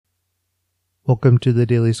Welcome to the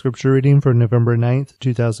Daily Scripture Reading for November 9th,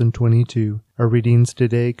 2022. Our readings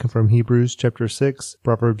today come from Hebrews chapter 6,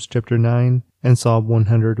 Proverbs chapter 9, and Psalm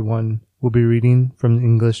 101. We'll be reading from the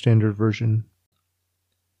English Standard Version.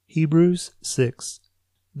 Hebrews 6.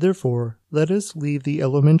 Therefore, let us leave the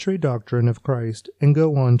elementary doctrine of Christ and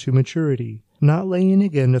go on to maturity, not laying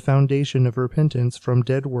again a foundation of repentance from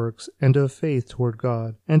dead works and of faith toward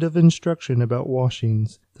God, and of instruction about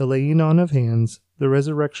washings, the laying on of hands, the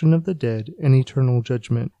resurrection of the dead, and eternal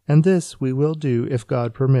judgment. And this we will do if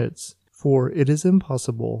God permits. For it is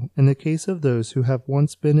impossible, in the case of those who have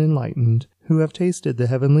once been enlightened, who have tasted the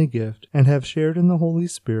heavenly gift, and have shared in the Holy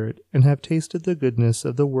Spirit, and have tasted the goodness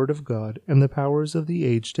of the Word of God and the powers of the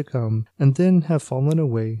age to come, and then have fallen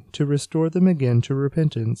away, to restore them again to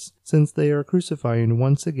repentance, since they are crucifying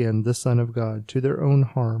once again the Son of God to their own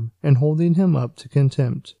harm, and holding him up to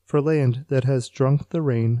contempt, for land that has drunk the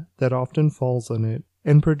rain that often falls on it,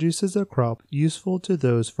 and produces a crop useful to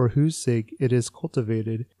those for whose sake it is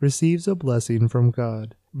cultivated, receives a blessing from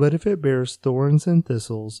God. But if it bears thorns and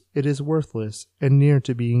thistles, it is worthless, and near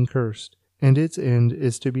to being cursed, and its end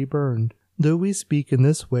is to be burned. Though we speak in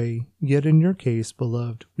this way, yet in your case,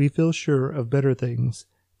 beloved, we feel sure of better things,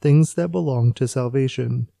 things that belong to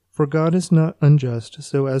salvation. For God is not unjust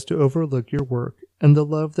so as to overlook your work, and the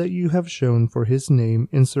love that you have shown for his name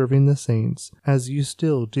in serving the saints, as you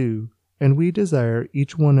still do. And we desire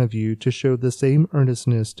each one of you to show the same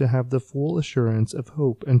earnestness to have the full assurance of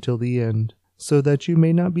hope until the end, so that you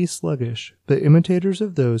may not be sluggish, but imitators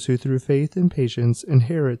of those who through faith and patience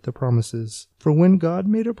inherit the promises. For when God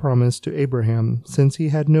made a promise to Abraham, since he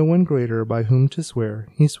had no one greater by whom to swear,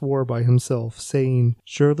 he swore by himself, saying,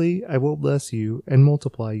 Surely I will bless you and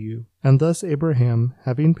multiply you. And thus Abraham,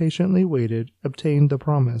 having patiently waited, obtained the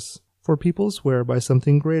promise. For people swear by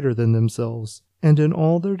something greater than themselves, and in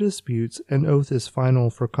all their disputes an oath is final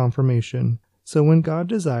for confirmation. So when God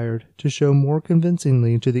desired to show more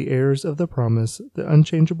convincingly to the heirs of the promise the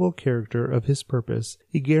unchangeable character of his purpose,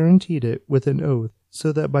 he guaranteed it with an oath,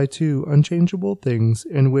 so that by two unchangeable things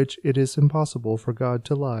in which it is impossible for God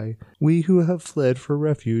to lie, we who have fled for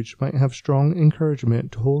refuge might have strong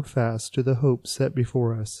encouragement to hold fast to the hope set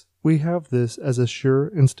before us. We have this as a sure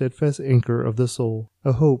and steadfast anchor of the soul,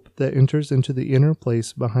 a hope that enters into the inner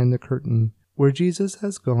place behind the curtain, where Jesus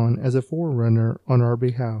has gone as a forerunner on our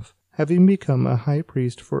behalf, having become a high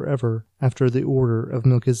priest forever after the order of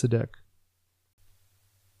Melchizedek.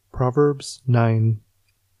 Proverbs 9.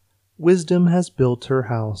 Wisdom has built her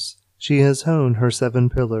house. She has hewn her 7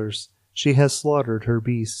 pillars. She has slaughtered her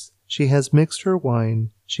beasts. She has mixed her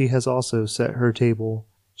wine. She has also set her table.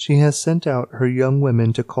 She has sent out her young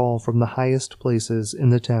women to call from the highest places in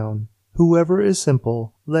the town. Whoever is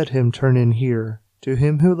simple, let him turn in here. To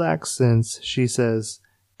him who lacks sense, she says,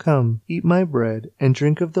 Come, eat my bread, and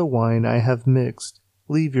drink of the wine I have mixed.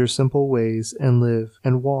 Leave your simple ways, and live,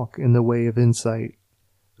 and walk in the way of insight.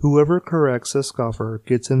 Whoever corrects a scoffer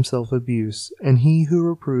gets himself abuse, and he who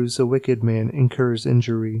reproves a wicked man incurs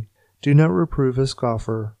injury. Do not reprove a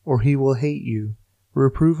scoffer, or he will hate you.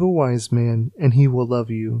 Reprove a wise man, and he will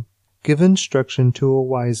love you. Give instruction to a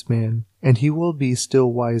wise man, and he will be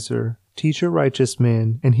still wiser. Teach a righteous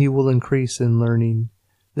man, and he will increase in learning.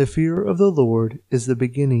 The fear of the Lord is the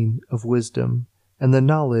beginning of wisdom, and the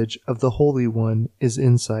knowledge of the Holy One is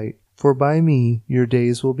insight. For by me your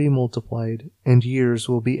days will be multiplied, and years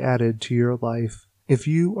will be added to your life. If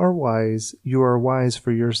you are wise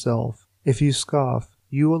for yourself. If you scoff,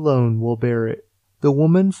 you alone will bear it. The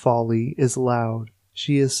woman folly is loud.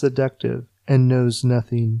 She is seductive, and knows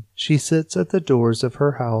nothing. She sits at the doors of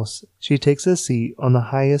her house. She takes a seat on the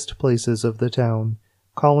highest places of the town,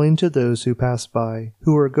 calling to those who pass by,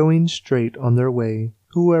 who are going straight on their way.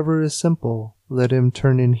 Whoever is simple, let him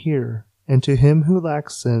turn in here. And to him who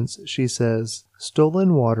lacks sense, she says,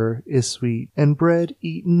 Stolen water is sweet, and bread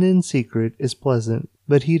eaten in secret is pleasant.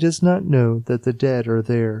 But he does not know that the dead are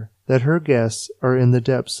there, that her guests are in the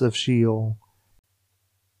depths of Sheol.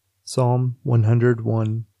 Psalm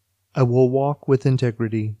 101. I will walk with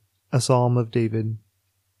integrity. A Psalm of David.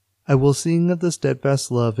 I will sing of the steadfast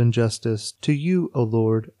love and justice. To you, O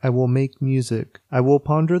Lord, I will make music. I will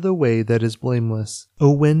ponder the way that is blameless.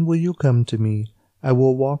 O when will you come to me? I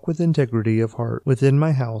will walk with integrity of heart within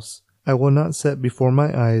my house. I will not set before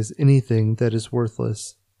my eyes anything that is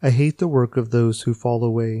worthless. I hate the work of those who fall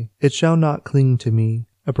away. It shall not cling to me.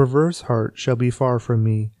 A perverse heart shall be far from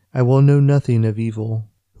me. I will know nothing of evil.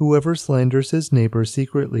 Whoever slanders his neighbor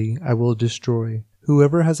secretly, I will destroy.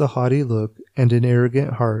 Whoever has a haughty look and an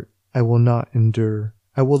arrogant heart, I will not endure.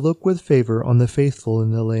 I will look with favor on the faithful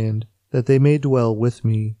in the land, that they may dwell with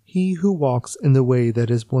me. He who walks in the way that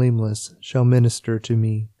is blameless shall minister to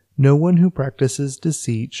me. No one who practices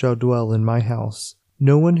deceit shall dwell in my house.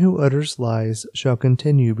 No one who utters lies shall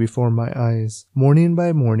continue before my eyes. Morning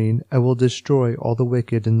by morning I will destroy all the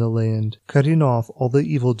wicked in the land, cutting off all the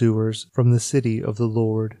evildoers from the city of the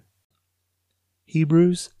Lord.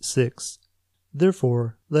 Hebrews 6.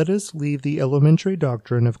 Therefore, let us leave the elementary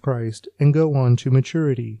doctrine of Christ and go on to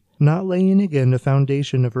maturity, not laying again a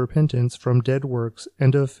foundation of repentance from dead works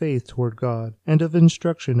and of faith toward God, and of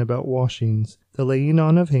instruction about washings, the laying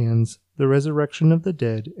on of hands, the resurrection of the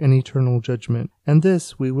dead, and eternal judgment. And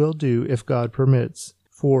this we will do if God permits.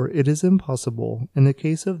 For it is impossible, in the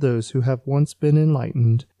case of those who have once been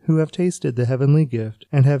enlightened, who have tasted the heavenly gift,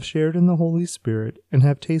 and have shared in the Holy Spirit, and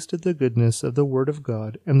have tasted the goodness of the Word of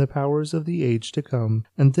God and the powers of the age to come,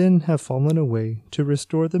 and then have fallen away, to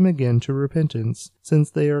restore them again to repentance,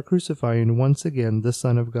 since they are crucifying once again the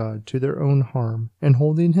Son of God to their own harm, and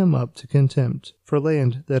holding him up to contempt, for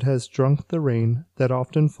land that has drunk the rain that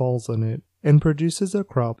often falls on it, and produces a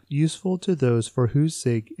crop useful to those for whose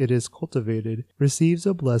sake it is cultivated, receives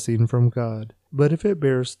a blessing from God. But if it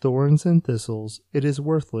bears thorns and thistles, it is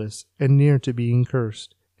worthless and near to being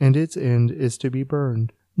cursed, and its end is to be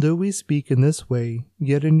burned. Though we speak in this way,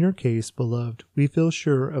 yet in your case, beloved, we feel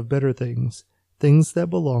sure of better things, things that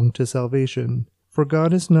belong to salvation. For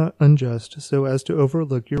God is not unjust so as to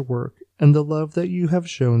overlook your work and the love that you have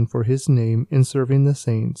shown for his name in serving the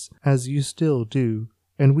saints, as you still do.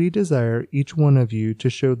 And we desire each one of you to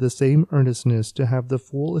show the same earnestness to have the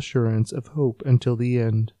full assurance of hope until the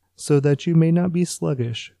end, so that you may not be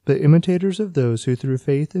sluggish, but imitators of those who through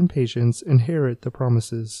faith and patience inherit the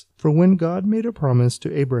promises. For when God made a promise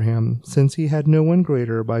to Abraham, since he had no one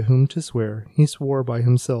greater by whom to swear, he swore by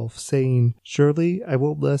himself, saying, Surely I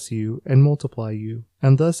will bless you and multiply you.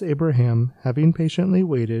 And thus Abraham, having patiently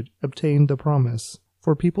waited, obtained the promise.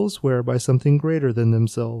 For people swear by something greater than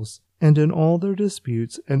themselves, and in all their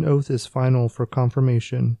disputes an oath is final for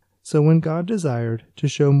confirmation. So when God desired to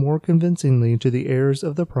show more convincingly to the heirs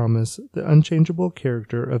of the promise the unchangeable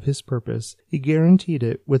character of his purpose, he guaranteed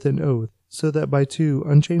it with an oath, so that by two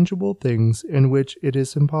unchangeable things in which it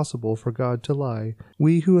is impossible for God to lie,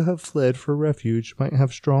 we who have fled for refuge might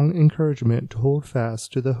have strong encouragement to hold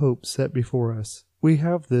fast to the hope set before us. We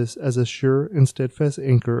have this as a sure and steadfast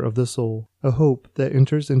anchor of the soul, a hope that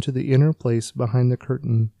enters into the inner place behind the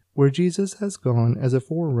curtain, where Jesus has gone as a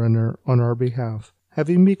forerunner on our behalf,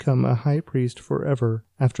 having become a high priest forever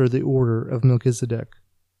after the order of Melchizedek.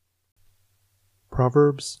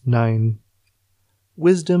 Proverbs 9.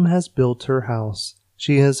 Wisdom has built her house.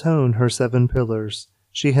 She has hewn her 7 pillars.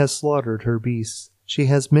 She has slaughtered her beasts. She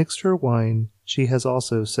has mixed her wine. She has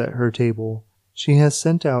also set her table. She has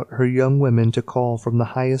sent out her young women to call from the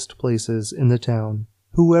highest places in the town.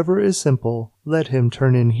 Whoever is simple, let him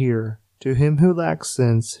turn in here. To him who lacks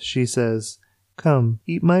sense, she says, Come,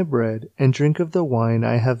 eat my bread, and drink of the wine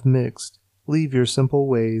I have mixed. Leave your simple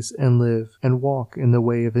ways, and live, and walk in the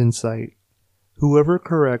way of insight. Whoever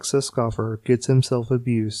corrects a scoffer gets himself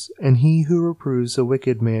abuse, and he who reproves a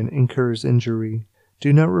wicked man incurs injury.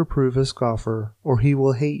 Do not reprove a scoffer, or he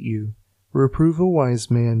will hate you. Reprove a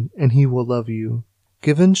wise man, and he will love you.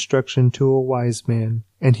 Give instruction to a wise man,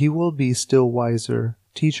 and he will be still wiser.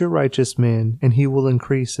 Teach a righteous man, and he will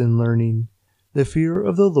increase in learning. The fear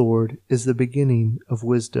of the Lord is the beginning of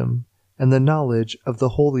wisdom, and the knowledge of the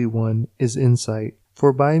Holy One is insight.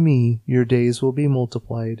 For by me your days will be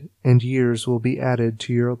multiplied, and years will be added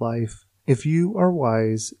to your life. If you are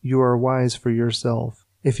wise for yourself.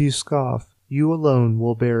 If you scoff, you alone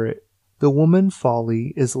will bear it. The woman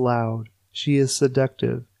folly is loud. She is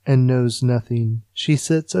seductive, and knows nothing. She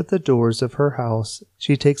sits at the doors of her house.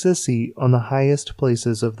 She takes a seat on the highest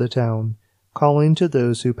places of the town, calling to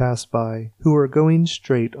those who pass by, who are going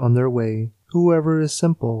straight on their way. Whoever is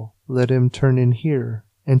simple, let him turn in here.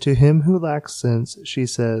 And to him who lacks sense, she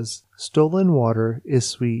says, Stolen water is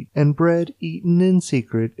sweet, and bread eaten in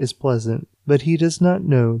secret is pleasant. But he does not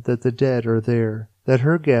know that the dead are there, that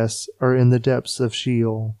her guests are in the depths of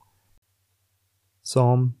Sheol.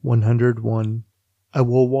 Psalm 101. I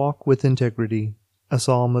will walk with integrity. A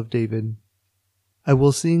psalm of David. I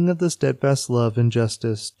will sing of the steadfast love and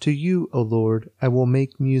justice. To you, O Lord, I will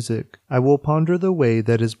make music. I will ponder the way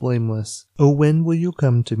that is blameless. O when will you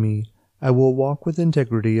come to me? I will walk with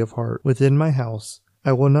integrity of heart within my house.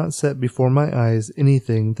 I will not set before my eyes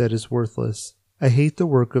anything that is worthless. I hate the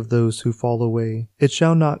work of those who fall away. It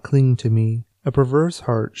shall not cling to me. A perverse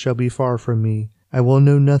heart shall be far from me. I will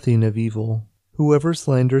know nothing of evil. Whoever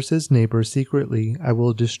slanders his neighbor secretly, I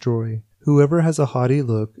will destroy. Whoever has a haughty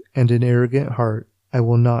look and an arrogant heart, I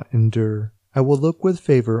will not endure. I will look with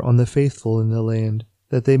favor on the faithful in the land.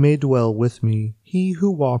 that they may dwell with me. He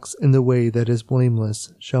who walks in the way that is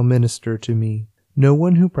blameless shall minister to me. No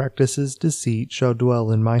one who practices deceit shall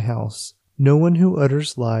dwell in my house. No one who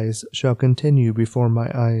utters lies shall continue before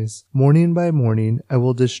my eyes. Morning by morning I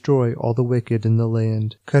will destroy all the wicked in the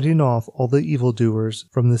land, cutting off all the evildoers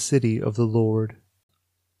from the city of the Lord.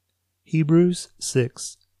 Hebrews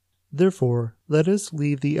 6. Therefore, let us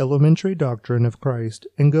leave the elementary doctrine of Christ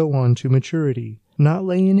and go on to maturity, not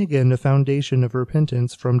laying again a foundation of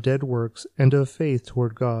repentance from dead works and of faith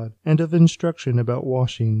toward God, and of instruction about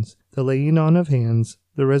washings, the laying on of hands,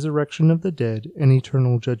 the resurrection of the dead, and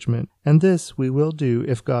eternal judgment. And this we will do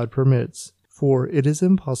if God permits. For it is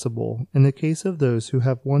impossible, in the case of those who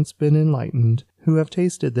have once been enlightened, who have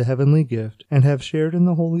tasted the heavenly gift, and have shared in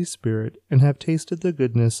the Holy Spirit, and have tasted the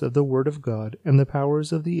goodness of the Word of God and the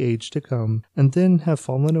powers of the age to come, and then have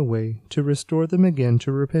fallen away, to restore them again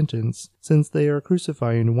to repentance, since they are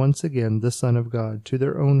crucifying once again the Son of God to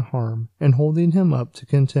their own harm, and holding him up to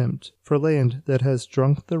contempt, for land that has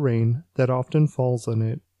drunk the rain that often falls on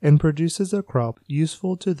it, and produces a crop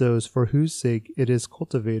useful to those for whose sake it is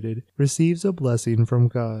cultivated, receives a blessing from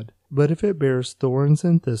God. But if it bears thorns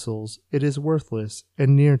and thistles, it is worthless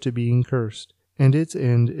and near to being cursed, and its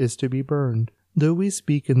end is to be burned. Though we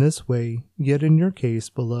speak in this way, yet in your case,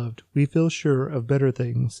 beloved, we feel sure of better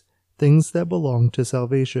things, things that belong to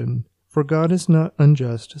salvation. For God is not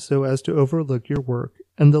unjust so as to overlook your work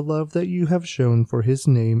and the love that you have shown for his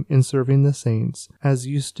name in serving the saints, as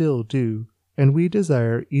you still do. And we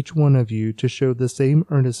desire each one of you to show the same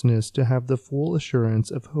earnestness to have the full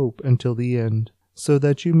assurance of hope until the end, so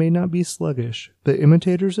that you may not be sluggish, but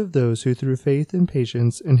imitators of those who through faith and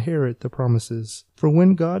patience inherit the promises. For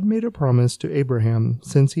when God made a promise to Abraham,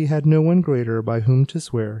 since he had no one greater by whom to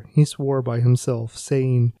swear, he swore by himself,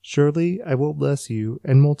 saying, Surely I will bless you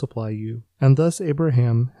and multiply you. And thus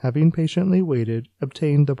Abraham, having patiently waited,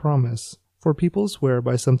 obtained the promise. For people swear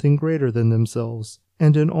by something greater than themselves,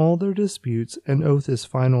 and in all their disputes an oath is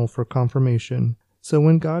final for confirmation. So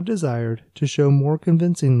when God desired to show more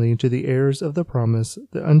convincingly to the heirs of the promise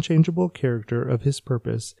the unchangeable character of his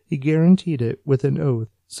purpose, he guaranteed it with an oath,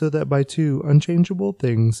 so that by two unchangeable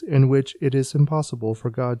things in which it is impossible for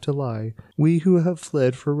God to lie, we who have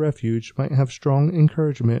fled for refuge might have strong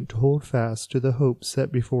encouragement to hold fast to the hope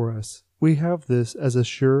set before us. We have this as a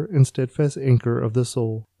sure and steadfast anchor of the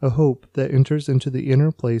soul, a hope that enters into the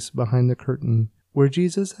inner place behind the curtain, where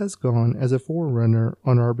Jesus has gone as a forerunner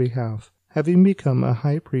on our behalf, having become a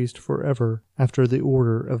high priest forever after the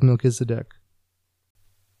order of Melchizedek.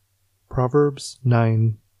 Proverbs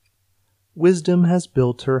 9. Wisdom has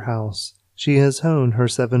built her house. She has hewn her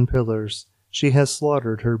 7 pillars. She has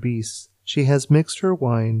slaughtered her beasts. She has mixed her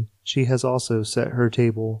wine. She has also set her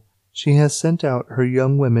table. She has sent out her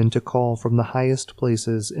young women to call from the highest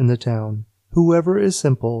places in the town. Whoever is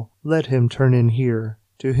simple, let him turn in here.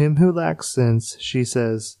 To him who lacks sense, she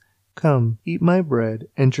says, Come, eat my bread,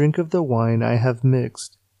 and drink of the wine I have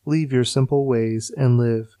mixed. Leave your simple ways, and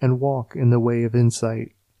live, and walk in the way of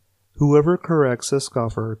insight. Whoever corrects a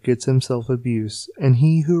scoffer gets himself abuse, and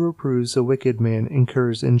he who reproves a wicked man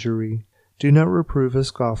incurs injury. Do not reprove a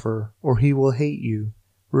scoffer, or he will hate you.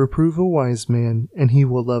 Reprove a wise man, and he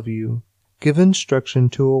will love you. Give instruction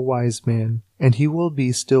to a wise man, and he will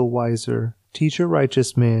be still wiser. Teach a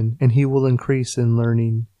righteous man, and he will increase in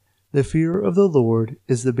learning. The fear of the Lord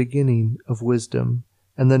is the beginning of wisdom,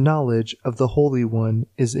 and the knowledge of the Holy One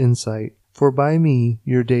is insight. For by me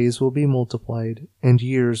your days will be multiplied, and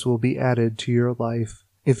years will be added to your life.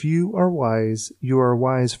 If you are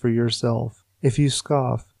wise for yourself. If you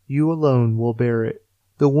scoff, you alone will bear it.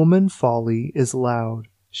 The woman folly is loud.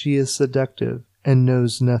 She is seductive, and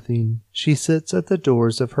knows nothing. She sits at the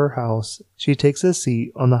doors of her house. She takes a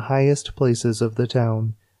seat on the highest places of the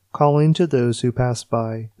town, calling to those who pass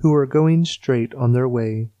by, who are going straight on their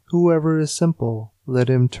way. Whoever is simple, let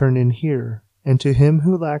him turn in here. And to him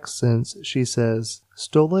who lacks sense, she says,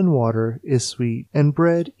 Stolen water is sweet, and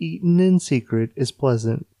bread eaten in secret is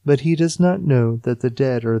pleasant. But he does not know that the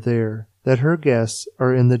dead are there, that her guests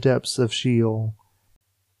are in the depths of Sheol.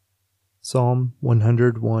 Psalm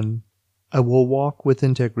 101. I will walk with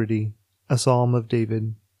integrity. A psalm of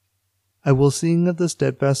David. I will sing of the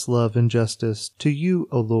steadfast love and justice. To you,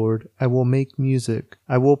 O Lord, I will make music.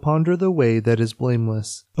 I will ponder the way that is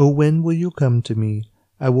blameless. O when will you come to me?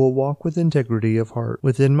 I will walk with integrity of heart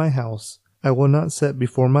within my house. I will not set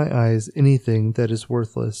before my eyes anything that is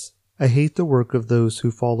worthless. I hate the work of those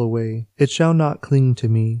who fall away. It shall not cling to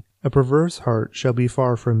me. A perverse heart shall be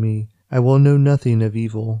far from me. I will know nothing of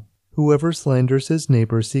evil. Whoever slanders his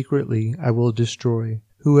neighbor secretly, I will destroy.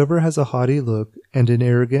 Whoever has a haughty look and an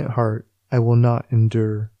arrogant heart, I will not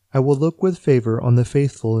endure. I will look with favor on the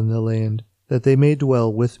faithful in the land, that they may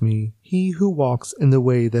dwell with me. He who walks in the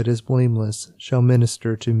way that is blameless shall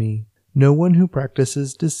minister to me. No one who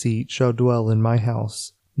practices deceit shall dwell in my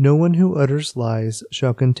house. No one who utters lies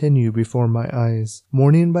shall continue before my eyes.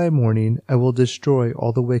 Morning by morning I will destroy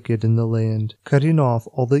all the wicked in the land, cutting off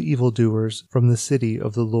all the evildoers from the city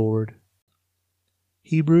of the Lord.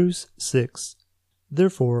 Hebrews 6.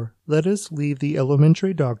 Therefore, let us leave the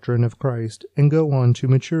elementary doctrine of Christ and go on to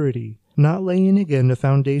maturity, not laying again a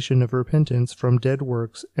foundation of repentance from dead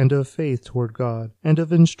works and of faith toward God, and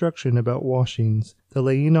of instruction about washings, the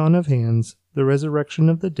laying on of hands, the resurrection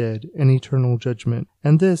of the dead, and eternal judgment.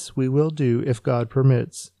 And this we will do if God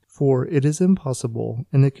permits. For it is impossible,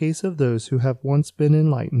 in the case of those who have once been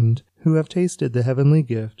enlightened, who have tasted the heavenly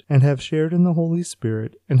gift, and have shared in the Holy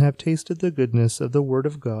Spirit, and have tasted the goodness of the Word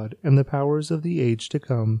of God and the powers of the age to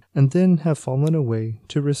come, and then have fallen away,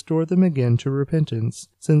 to restore them again to repentance,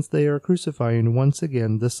 since they are crucifying once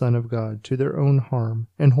again the Son of God to their own harm,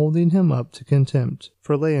 and holding him up to contempt,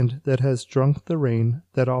 for land that has drunk the rain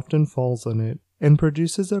that often falls on it, and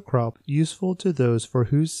produces a crop useful to those for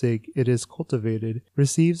whose sake it is cultivated,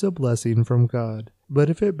 receives a blessing from God. But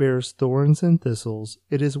if it bears thorns and thistles,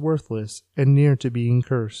 it is worthless and near to being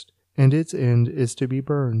cursed, and its end is to be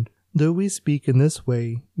burned. Though we speak in this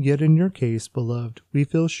way, yet in your case, beloved, we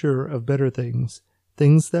feel sure of better things,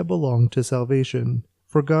 things that belong to salvation.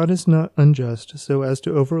 For God is not unjust so as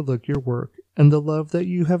to overlook your work and the love that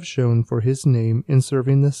you have shown for his name in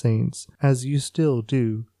serving the saints, as you still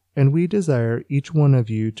do. And we desire each one of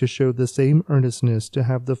you to show the same earnestness to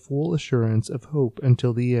have the full assurance of hope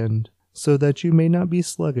until the end, so that you may not be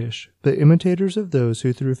sluggish, but imitators of those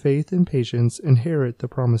who through faith and patience inherit the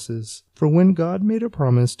promises. For when God made a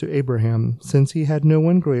promise to Abraham, since he had no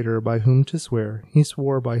one greater by whom to swear, he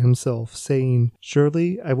swore by himself, saying,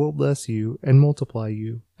 Surely I will bless you and multiply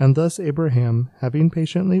you. And thus Abraham, having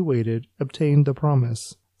patiently waited, obtained the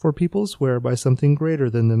promise. For people swear by something greater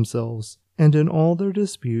than themselves, and in all their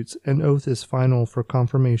disputes an oath is final for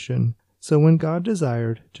confirmation. So when God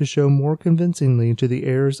desired to show more convincingly to the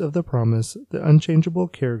heirs of the promise the unchangeable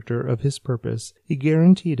character of his purpose, he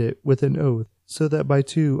guaranteed it with an oath, so that by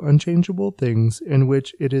two unchangeable things in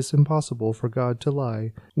which it is impossible for God to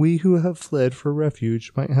lie, we who have fled for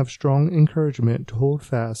refuge might have strong encouragement to hold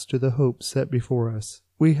fast to the hope set before us.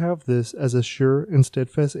 We have this as a sure and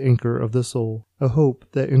steadfast anchor of the soul, a hope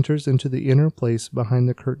that enters into the inner place behind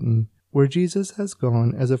the curtain, where Jesus has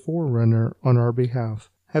gone as a forerunner on our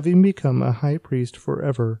behalf, having become a high priest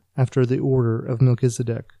forever after the order of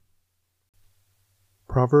Melchizedek.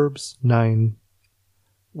 Proverbs 9.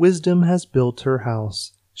 Wisdom has built her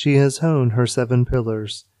house. She has hewn her 7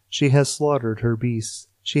 pillars. She has slaughtered her beasts.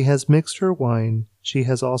 She has mixed her wine. She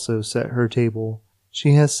has also set her table.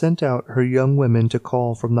 She has sent out her young women to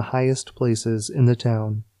call from the highest places in the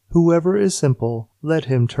town. Whoever is simple, let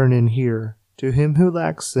him turn in here. To him who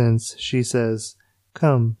lacks sense, she says,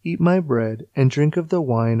 Come, eat my bread, and drink of the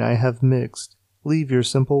wine I have mixed. Leave your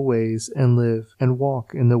simple ways, and live, and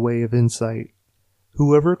walk in the way of insight.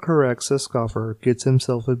 Whoever corrects a scoffer gets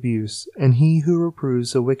himself abuse, and he who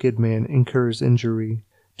reproves a wicked man incurs injury.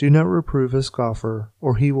 Do not reprove a scoffer,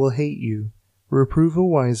 or he will hate you. Reprove a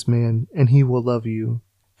wise man, and he will love you.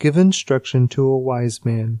 Give instruction to a wise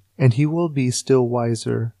man, and he will be still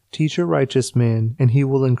wiser. Teach a righteous man, and he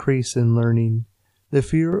will increase in learning. The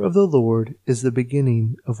fear of the Lord is the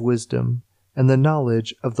beginning of wisdom, and the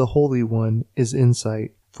knowledge of the Holy One is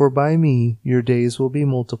insight. For by me your days will be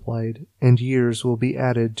multiplied, and years will be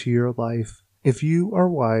added to your life. If you are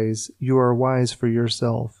wise for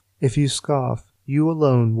yourself. If you scoff, you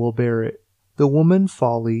alone will bear it. The woman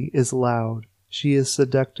folly is loud. She is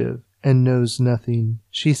seductive and knows nothing.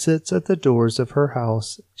 She sits at the doors of her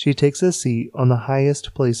house. She takes a seat on the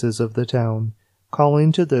highest places of the town,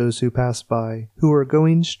 calling to those who pass by, who are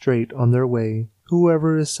going straight on their way.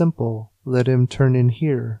 Whoever is simple, let him turn in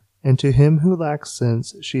here. And to him who lacks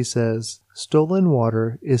sense, she says, Stolen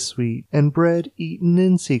water is sweet, and bread eaten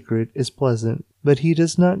in secret is pleasant. But he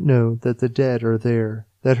does not know that the dead are there,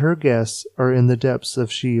 that her guests are in the depths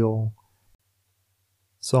of Sheol.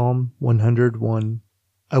 Psalm 101.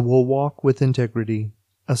 I will walk with integrity.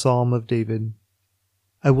 A psalm of David.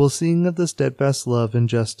 I will sing of the steadfast love and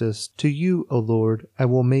justice. To you, O Lord, I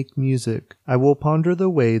will make music. I will ponder the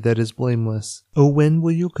way that is blameless. O when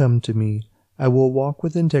will you come to me? I will walk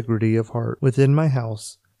with integrity of heart within my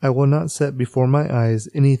house. I will not set before my eyes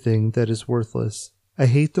anything that is worthless. I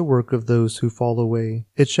hate the work of those who fall away.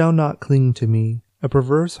 It shall not cling to me. A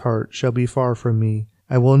perverse heart shall be far from me.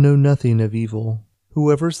 I will know nothing of evil.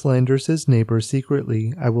 Whoever slanders his neighbor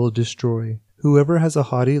secretly, I will destroy. Whoever has a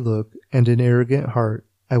haughty look and an arrogant heart,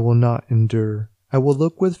 I will not endure. I will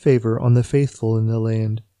look with favor on the faithful in the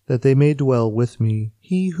land, that they may dwell with me.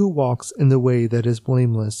 He who walks in the way that is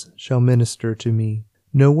blameless shall minister to me.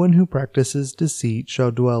 No one who practices deceit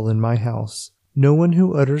shall dwell in my house. No one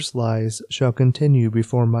who utters lies shall continue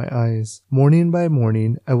before my eyes. Morning by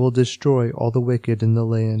morning I will destroy all the wicked in the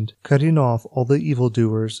land, cutting off all the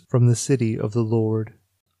evildoers from the city of the Lord.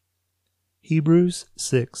 Hebrews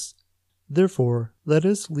 6. Therefore, let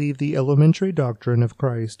us leave the elementary doctrine of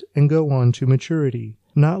Christ and go on to maturity,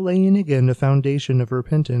 not laying again a foundation of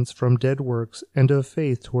repentance from dead works and of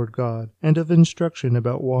faith toward God, and of instruction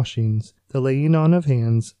about washings, the laying on of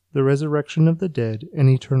hands, the resurrection of the dead, and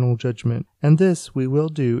eternal judgment. And this we will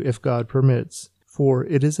do if God permits. For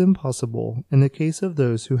it is impossible, in the case of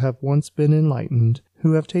those who have once been enlightened,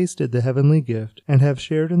 who have tasted the heavenly gift, and have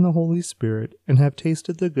shared in the Holy Spirit, and have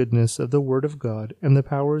tasted the goodness of the Word of God and the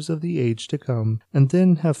powers of the age to come, and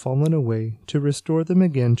then have fallen away, to restore them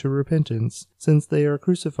again to repentance, since they are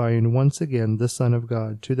crucifying once again the Son of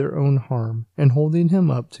God to their own harm, and holding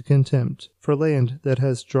him up to contempt, for land that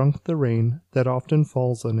has drunk the rain that often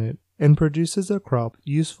falls on it, and produces a crop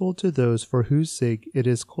useful to those for whose sake it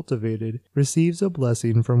is cultivated, receives a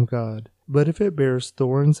blessing from God. But if it bears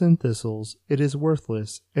thorns and thistles, it is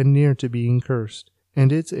worthless and near to being cursed,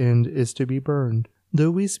 and its end is to be burned. Though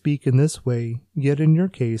we speak in this way, yet in your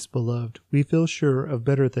case, beloved, we feel sure of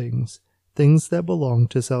better things, things that belong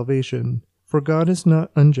to salvation. For God is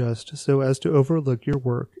not unjust so as to overlook your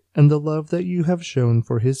work, and the love that you have shown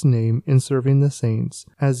for his name in serving the saints,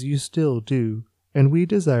 as you still do. And we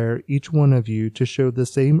desire each one of you to show the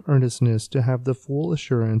same earnestness to have the full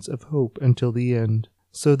assurance of hope until the end,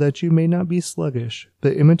 so that you may not be sluggish,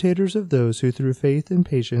 but imitators of those who through faith and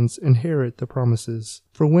patience inherit the promises.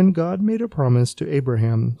 For when God made a promise to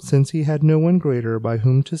Abraham, since he had no one greater by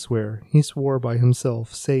whom to swear, he swore by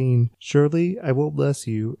himself, saying, Surely I will bless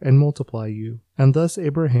you and multiply you. And thus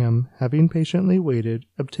Abraham, having patiently waited,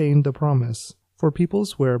 obtained the promise. For people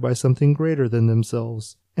swear by something greater than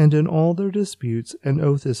themselves, and in all their disputes an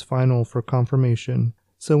oath is final for confirmation.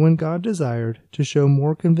 So when God desired to show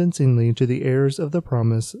more convincingly to the heirs of the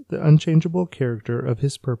promise the unchangeable character of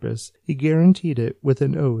his purpose, he guaranteed it with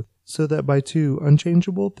an oath, so that by two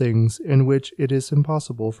unchangeable things in which it is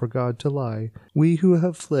impossible for God to lie, we who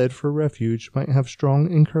have fled for refuge might have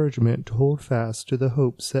strong encouragement to hold fast to the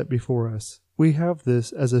hope set before us. We have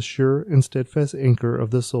this as a sure and steadfast anchor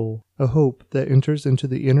of the soul, a hope that enters into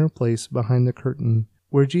the inner place behind the curtain,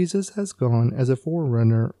 where Jesus has gone as a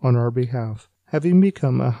forerunner on our behalf, having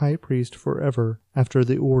become a high priest forever after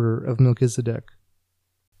the order of Melchizedek.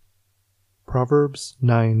 Proverbs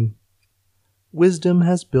 9. Wisdom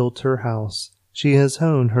has built her house. She has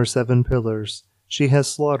hewn her 7 pillars. She has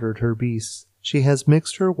slaughtered her beasts. She has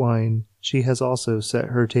mixed her wine. She has also set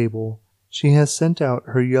her table. She has sent out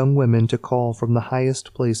her young women to call from the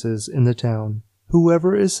highest places in the town.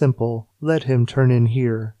 Whoever is simple, let him turn in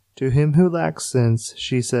here. To him who lacks sense,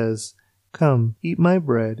 she says, Come, eat my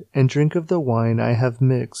bread, and drink of the wine I have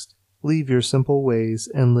mixed. Leave your simple ways,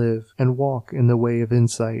 and live, and walk in the way of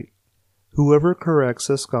insight. Whoever corrects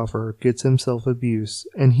a scoffer gets himself abuse,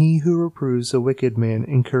 and he who reproves a wicked man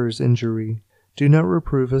incurs injury. Do not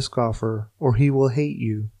reprove a scoffer, or he will hate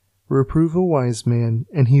you. Reprove a wise man,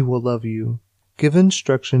 and he will love you. Give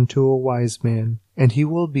instruction to a wise man, and he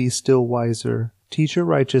will be still wiser. Teach a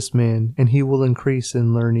righteous man, and he will increase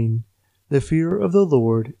in learning. The fear of the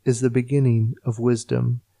Lord is the beginning of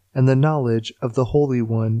wisdom, and the knowledge of the Holy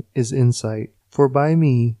One is insight. For by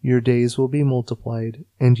me your days will be multiplied,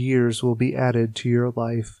 and years will be added to your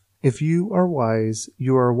life. If you are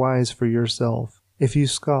wise for yourself. If you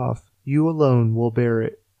scoff, you alone will bear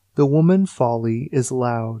it. The woman folly is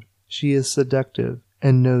loud. She is seductive,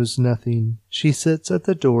 and knows nothing. She sits at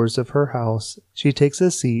the doors of her house. She takes a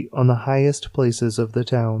seat on the highest places of the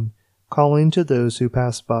town, calling to those who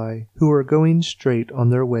pass by, who are going straight on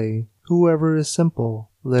their way. Whoever is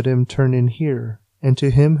simple, let him turn in here. And to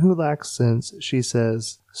him who lacks sense, she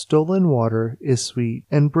says, Stolen water is sweet,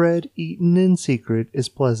 and bread eaten in secret is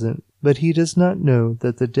pleasant. But he does not know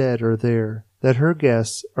that the dead are there, that her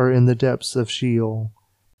guests are in the depths of Sheol.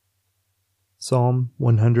 Psalm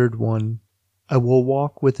 101. I will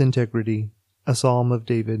walk with integrity. A psalm of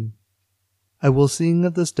David. I will sing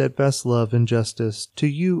of the steadfast love and justice. To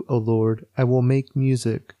you, O Lord, I will make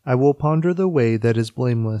music. I will ponder the way that is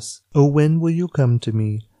blameless. O when will you come to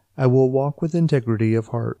me? I will walk with integrity of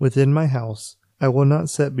heart within my house. I will not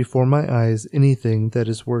set before my eyes anything that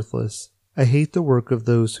is worthless. I hate the work of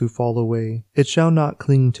those who fall away. It shall not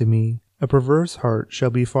cling to me. A perverse heart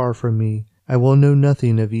shall be far from me. I will know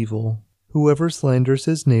nothing of evil. Whoever slanders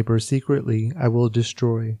his neighbor secretly I will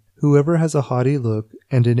destroy. Whoever has a haughty look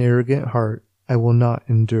and an arrogant heart, I will not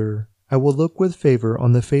endure. I will look with favor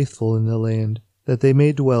on the faithful in the land, that they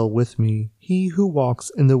may dwell with me. He who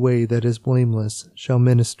walks in the way that is blameless shall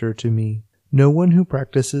minister to me. No one who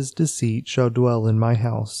practices deceit shall dwell in my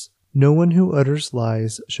house. No one who utters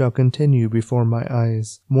lies shall continue before my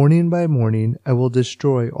eyes. Morning by morning I will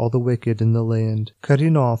destroy all the wicked in the land,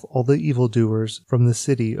 cutting off all the evildoers from the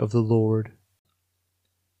city of the Lord.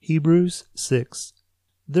 Hebrews 6.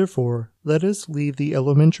 Therefore, let us leave the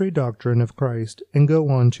elementary doctrine of Christ and go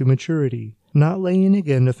on to maturity, not laying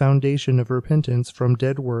again a foundation of repentance from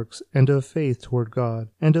dead works and of faith toward God,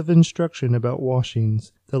 and of instruction about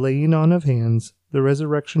washings, the laying on of hands, the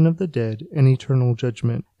resurrection of the dead, and eternal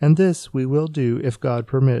judgment. And this we will do if God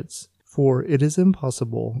permits. For it is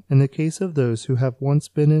impossible, in the case of those who have once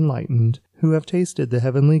been enlightened, who have tasted the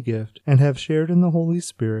heavenly gift, and have shared in the Holy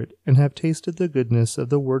Spirit, and have tasted the goodness of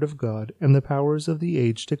the Word of God and the powers of the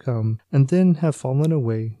age to come, and then have fallen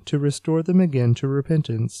away, to restore them again to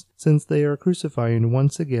repentance, since they are crucifying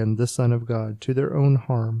once again the Son of God to their own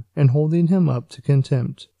harm, and holding him up to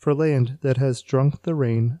contempt, for land that has drunk the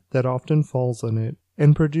rain that often falls on it,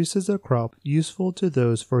 and produces a crop useful to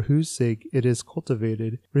those for whose sake it is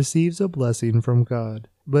cultivated, receives a blessing from God.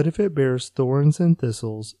 But if it bears thorns and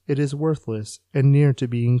thistles, it is worthless and near to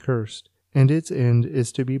being cursed, and its end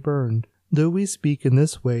is to be burned. Though we speak in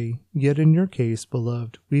this way, yet in your case,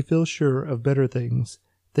 beloved, we feel sure of better things,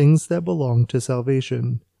 things that belong to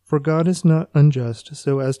salvation. For God is not unjust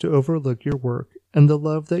so as to overlook your work and the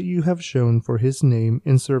love that you have shown for his name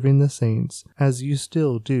in serving the saints, as you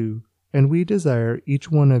still do. And we desire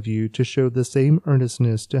each one of you to show the same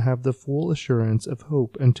earnestness to have the full assurance of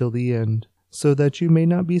hope until the end, so that you may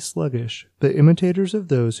not be sluggish, but imitators of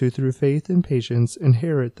those who through faith and patience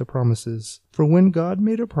inherit the promises. For when God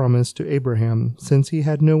made a promise to Abraham, since he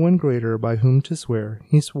had no one greater by whom to swear,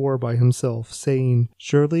 he swore by himself, saying,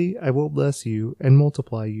 Surely I will bless you and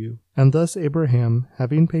multiply you. And thus Abraham,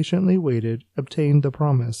 having patiently waited, obtained the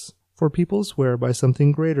promise. For people swear by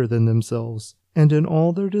something greater than themselves, and in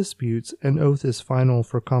all their disputes an oath is final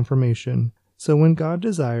for confirmation. So when God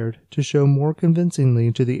desired to show more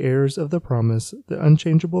convincingly to the heirs of the promise the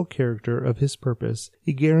unchangeable character of his purpose,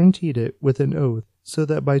 he guaranteed it with an oath, so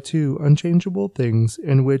that by two unchangeable things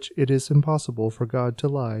in which it is impossible for God to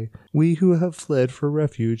lie, we who have fled for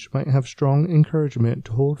refuge might have strong encouragement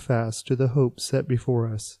to hold fast to the hope set before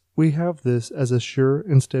us. We have this as a sure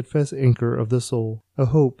and steadfast anchor of the soul, a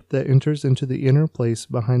hope that enters into the inner place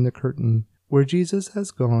behind the curtain, where Jesus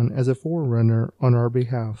has gone as a forerunner on our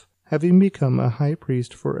behalf, having become a high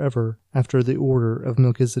priest forever after the order of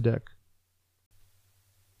Melchizedek.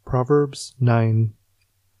 Proverbs 9.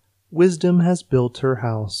 Wisdom has built her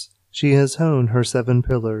house. She has hewn her 7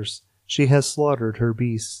 pillars. She has slaughtered her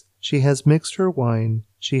beasts. She has mixed her wine.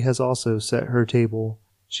 She has also set her table.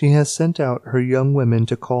 She has sent out her young women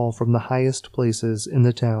to call from the highest places in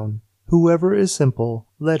the town. Whoever is simple,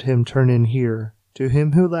 let him turn in here. To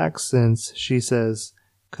him who lacks sense, she says,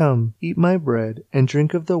 Come, eat my bread, and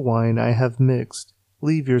drink of the wine I have mixed.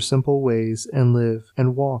 Leave your simple ways, and live,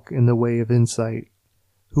 and walk in the way of insight.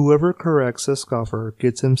 Whoever corrects a scoffer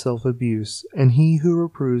gets himself abuse, and he who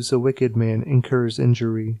reproves a wicked man incurs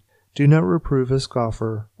injury. Do not reprove a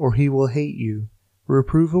scoffer, or he will hate you.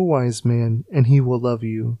 Reprove a wise man, and he will love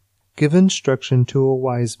you. Give instruction to a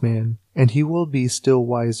wise man, and he will be still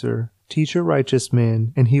wiser. Teach a righteous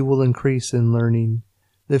man, and he will increase in learning.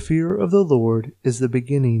 The fear of the Lord is the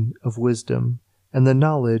beginning of wisdom, and the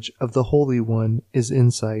knowledge of the Holy One is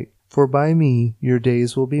insight. For by me your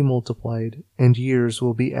days will be multiplied, and years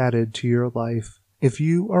will be added to your life. If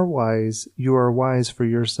you are wise for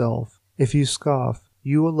yourself. If you scoff,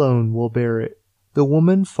 you alone will bear it. The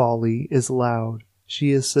woman folly is loud.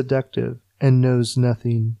 She is seductive, and knows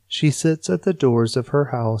nothing. She sits at the doors of her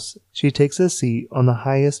house. She takes a seat on the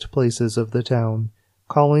highest places of the town,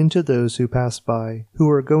 calling to those who pass by, who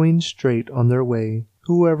are going straight on their way.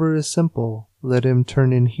 Whoever is simple, let him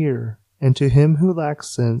turn in here. And to him who lacks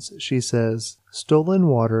sense, she says, Stolen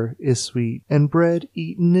water is sweet, and bread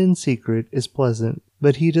eaten in secret is pleasant.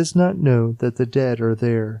 But he does not know that the dead are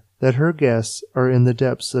there, that her guests are in the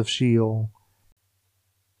depths of Sheol.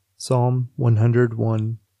 Psalm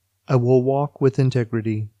 101. I will walk with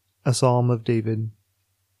integrity. A Psalm of David.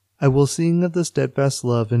 I will sing of the steadfast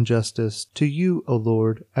love and justice. To you, O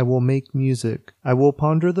Lord, I will make music. I will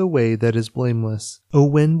ponder the way that is blameless. O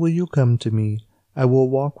when will you come to me? I will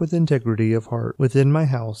walk with integrity of heart within my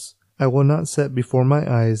house. I will not set before my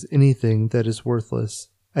eyes anything that is worthless.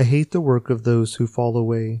 I hate the work of those who fall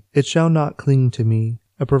away. It shall not cling to me.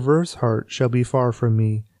 A perverse heart shall be far from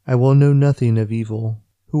me. I will know nothing of evil.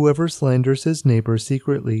 Whoever slanders his neighbor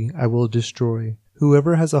secretly, I will destroy.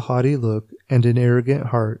 Whoever has a haughty look and an arrogant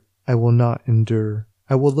heart, I will not endure.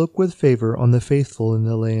 I will look with favor on the faithful in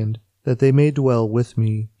the land, that they may dwell with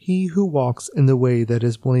me. He who walks in the way that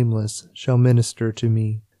is blameless shall minister to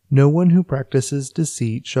me. No one who practices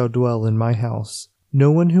deceit shall dwell in my house. No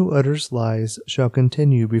one who utters lies shall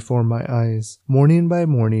continue before my eyes. Morning by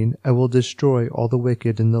morning I will destroy all the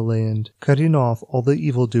wicked in the land, cutting off all the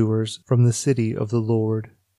evildoers from the city of the Lord.